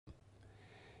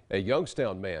A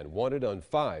Youngstown man wanted on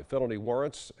 5 felony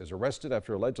warrants is arrested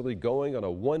after allegedly going on a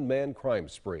one-man crime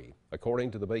spree.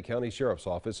 According to the Bay County Sheriff's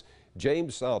Office,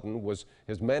 James Sowden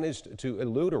has managed to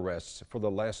elude arrests for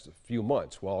the last few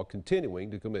months while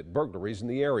continuing to commit burglaries in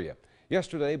the area.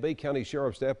 Yesterday, Bay County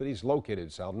Sheriff's deputies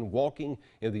located Sowden walking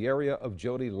in the area of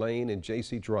Jody Lane and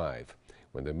J.C. Drive.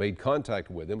 When they made contact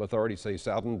with him, authorities say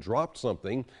Sowden dropped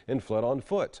something and fled on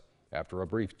foot. After a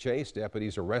brief chase,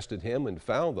 deputies arrested him and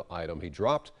found the item he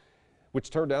dropped, which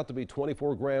turned out to be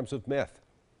 24 grams of meth.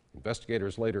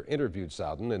 Investigators later interviewed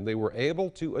Sowden, and they were able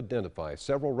to identify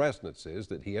several residences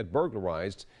that he had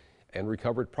burglarized and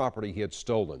recovered property he had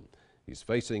stolen. He's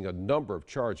facing a number of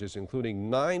charges, including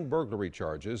 9 burglary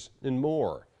charges and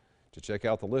more. To check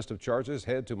out the list of charges,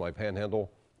 head to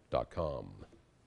mypanhandle.com.